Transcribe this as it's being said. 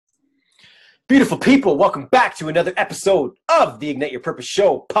Beautiful people, welcome back to another episode of the Ignite Your Purpose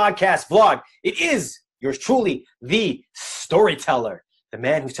Show podcast vlog. It is yours truly, the storyteller, the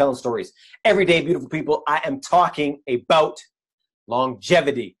man who's telling stories. Every day, beautiful people, I am talking about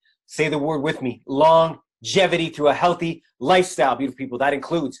longevity. Say the word with me, longevity through a healthy lifestyle, beautiful people. That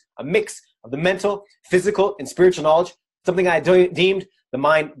includes a mix of the mental, physical, and spiritual knowledge, something I deemed the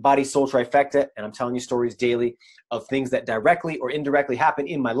mind, body, soul trifecta, and I'm telling you stories daily of things that directly or indirectly happen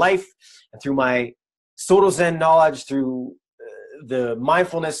in my life, and through my Soto Zen knowledge, through the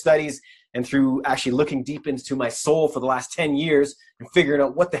mindfulness studies, and through actually looking deep into my soul for the last 10 years and figuring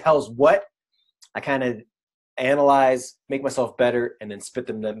out what the hell's what, I kind of analyze, make myself better, and then spit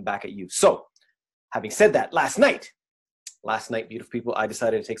them back at you. So, having said that, last night, beautiful people, I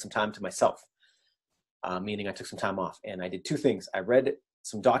decided to take some time to myself. Meaning I took some time off, and I did two things. I read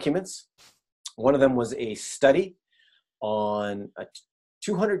some documents. One of them was a study on a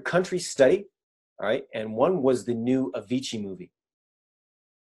 200 country study, all right, and one was the new Avicii movie.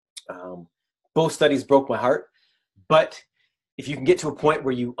 Both studies broke my heart, but if you can get to a point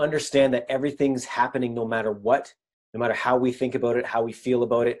where you understand that everything's happening no matter what, no matter how we think about it, how we feel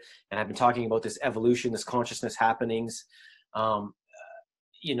about it, and I've been talking about this evolution, this consciousness happenings,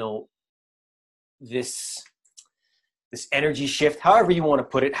 this energy shift, however you want to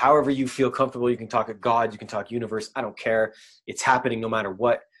put it, however you feel comfortable. You can talk at God, you can talk universe, I don't care. It's happening no matter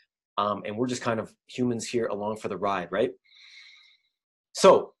what. And we're just kind of humans here along for the ride, right?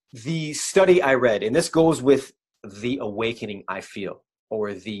 So the study I read, and this goes with the awakening I feel,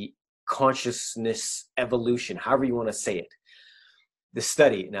 or the consciousness evolution, however you want to say it. The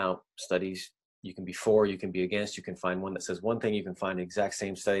study, now studies, you can be for, you can be against, you can find one that says one thing, you can find the exact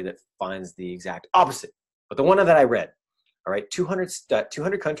same study that finds the exact opposite. But the one that I read, all right, 200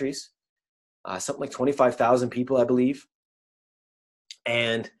 countries, something like 25,000 people, I believe,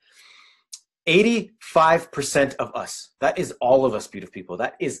 and 85% of us, that is all of us, beautiful people,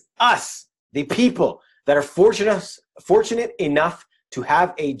 that is us, the people that are fortunate enough to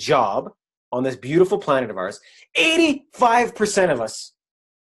have a job on this beautiful planet of ours, 85% of us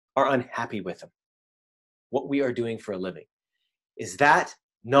are unhappy with them, what we are doing for a living. Is that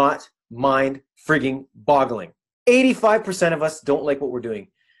not mind frigging boggling? 85% of us don't like what we're doing,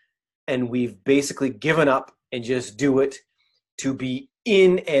 and we've basically given up and just do it to be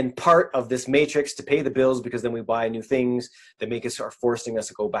in and part of this matrix to pay the bills, because then we buy new things that are forcing us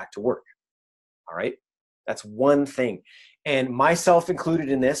to go back to work. All right, that's one thing, and myself included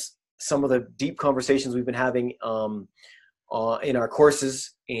in this. Some of the deep conversations we've been having in our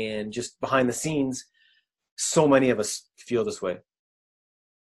courses and just behind the scenes, so many of us feel this way.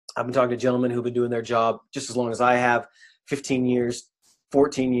 I've been talking to gentlemen who've been doing their job just as long as I have, 15 years,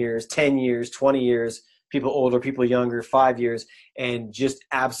 14 years, 10 years, 20 years, people older, people younger, 5 years, and just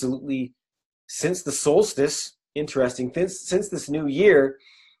absolutely, since the solstice, interesting, since this new year,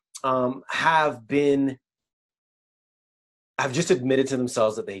 have just admitted to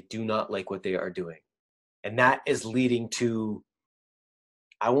themselves that they do not like what they are doing. And that is leading to,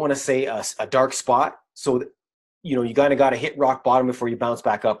 I want to say, a dark spot. So, you kind of got to hit rock bottom before you bounce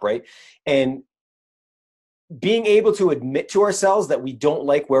back up, right? And being able to admit to ourselves that we don't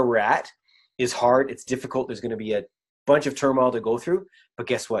like where we're at is hard. It's difficult. There's going to be a bunch of turmoil to go through. But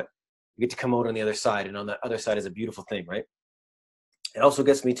guess what? You get to come out on the other side. And on the other side is a beautiful thing, right? It also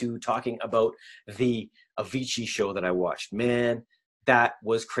gets me to talking about the Avicii show that I watched. Man, that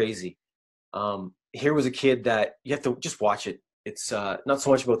was crazy. Here was a kid that you have to just watch it. It's not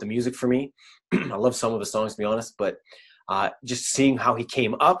so much about the music for me. I love some of the songs, to be honest, but just seeing how he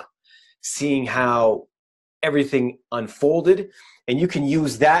came up, seeing how everything unfolded, and you can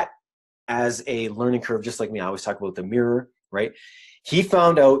use that as a learning curve, just like me. I always talk about the mirror, right? He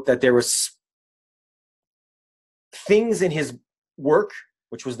found out that there was things in his work,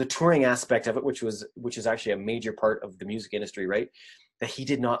 which was the touring aspect of it, which is actually a major part of the music industry, right, that he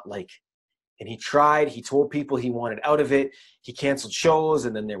did not like. And he tried, he told people he wanted out of it. He canceled shows,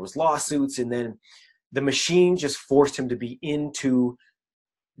 and then there was lawsuits, and then the machine just forced him to be into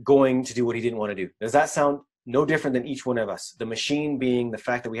going to do what he didn't want to do. Does that sound no different than each one of us? The machine being the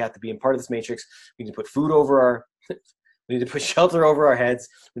fact that we have to be in part of this matrix. We need to put food over we need to put shelter over our heads.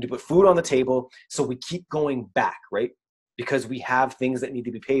 We need to put food on the table. So we keep going back, right? Because we have things that need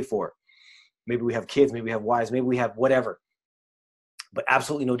to be paid for. Maybe we have kids, maybe we have wives, maybe we have whatever. But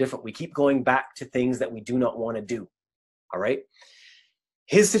absolutely no different. We keep going back to things that we do not want to do. All right.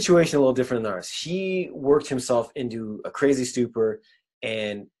 His situation a little different than ours. He worked himself into a crazy stupor,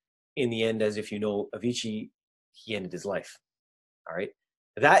 and in the end, as if you know Avicii, he ended his life. All right.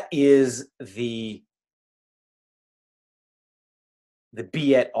 That is the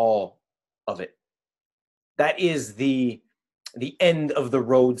be at all of it. That is the end of the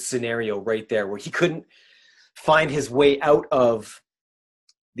road scenario right there, where he couldn't find his way out of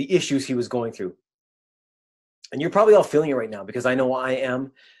the issues he was going through. And you're probably all feeling it right now, because I know I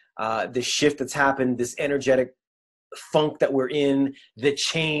am. This shift that's happened, this energetic funk that we're in, the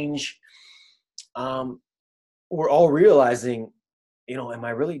change. We're all realizing, am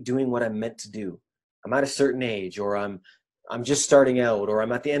I really doing what I'm meant to do? I'm at a certain age, or I'm just starting out, or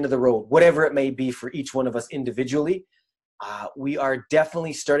I'm at the end of the road, whatever it may be for each one of us individually. We are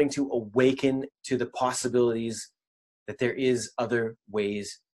definitely starting to awaken to the possibilities that there is other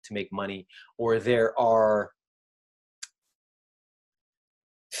ways to make money, or there are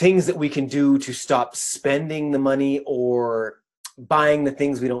things that we can do to stop spending the money or buying the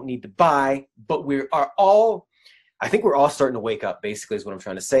things we don't need to buy. But I think we're all starting to wake up, basically, is what I'm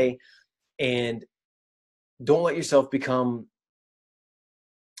trying to say. And don't let yourself become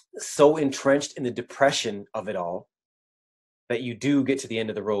so entrenched in the depression of it all that you do get to the end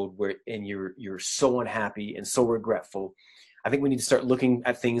of the road and you're so unhappy and so regretful. I think we need to start looking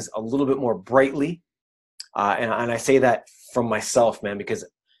at things a little bit more brightly. And I say that from myself, man, because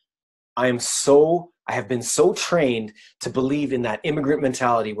I have been so trained to believe in that immigrant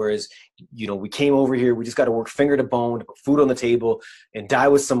mentality, whereas, we came over here, we just got to work finger to bone to put food on the table and die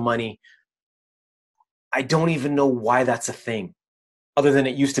with some money. I don't even know why that's a thing, other than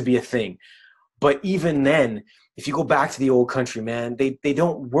it used to be a thing. But even then, if you go back to the old country, man, they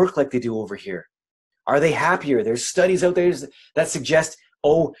don't work like they do over here. Are they happier? There's studies out there that suggest,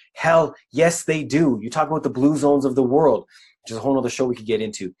 oh, hell, yes, they do. You talk about the blue zones of the world, which is a whole other show we could get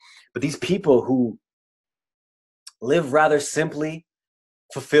into. But these people who live rather simply,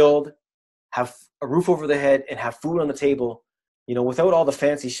 fulfilled, have a roof over their head, and have food on the table, without all the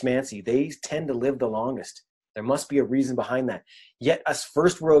fancy schmancy, they tend to live the longest. There must be a reason behind that. Yet us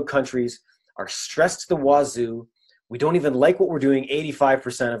first world countries are stressed to the wazoo. We don't even like what we're doing,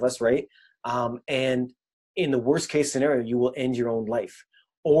 85% of us, right? And in the worst case scenario, you will end your own life,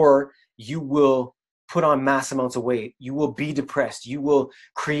 or you will put on mass amounts of weight. You will be depressed. You will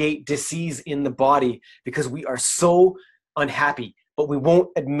create disease in the body because we are so unhappy, but we won't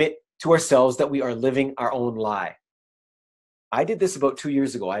admit to ourselves that we are living our own lie. I did this about 2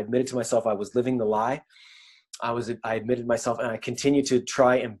 years ago. I admitted to myself I was living the lie. I admitted myself, and I continue to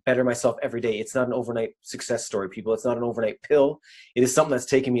try and better myself every day. It's not an overnight success story, people. It's not an overnight pill. It is something that's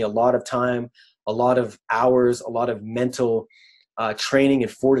taken me a lot of time, a lot of hours, a lot of mental training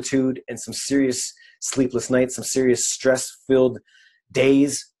and fortitude, and some serious sleepless nights, some serious stress-filled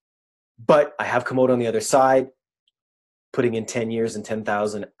days. But I have come out on the other side, putting in 10 years and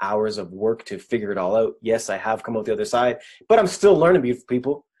 10,000 hours of work to figure it all out. Yes, I have come out the other side, but I'm still learning, beautiful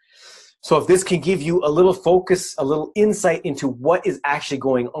people. So if this can give you a little focus, a little insight into what is actually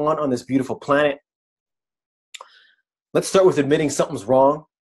going on this beautiful planet, let's start with admitting something's wrong.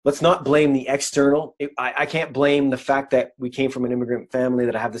 Let's not blame the external. I can't blame the fact that we came from an immigrant family,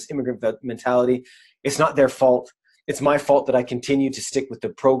 that I have this immigrant mentality. It's not their fault. It's my fault that I continue to stick with the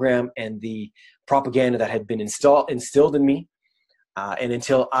program and the propaganda that had been instilled in me. And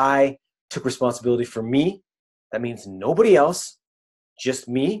until I took responsibility for me, that means nobody else, just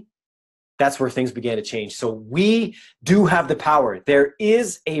me, that's where things began to change. So we do have the power. There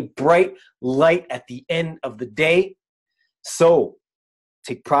is a bright light at the end of the day. So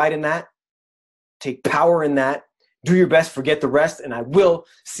take pride in that. Take power in that. Do your best, forget the rest, and I will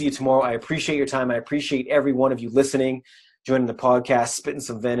see you tomorrow. I appreciate your time. I appreciate every one of you listening, joining the podcast, spitting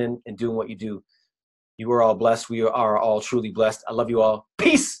some venom, and doing what you do. You are all blessed. We are all truly blessed. I love you all.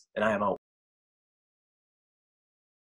 Peace, and I am out.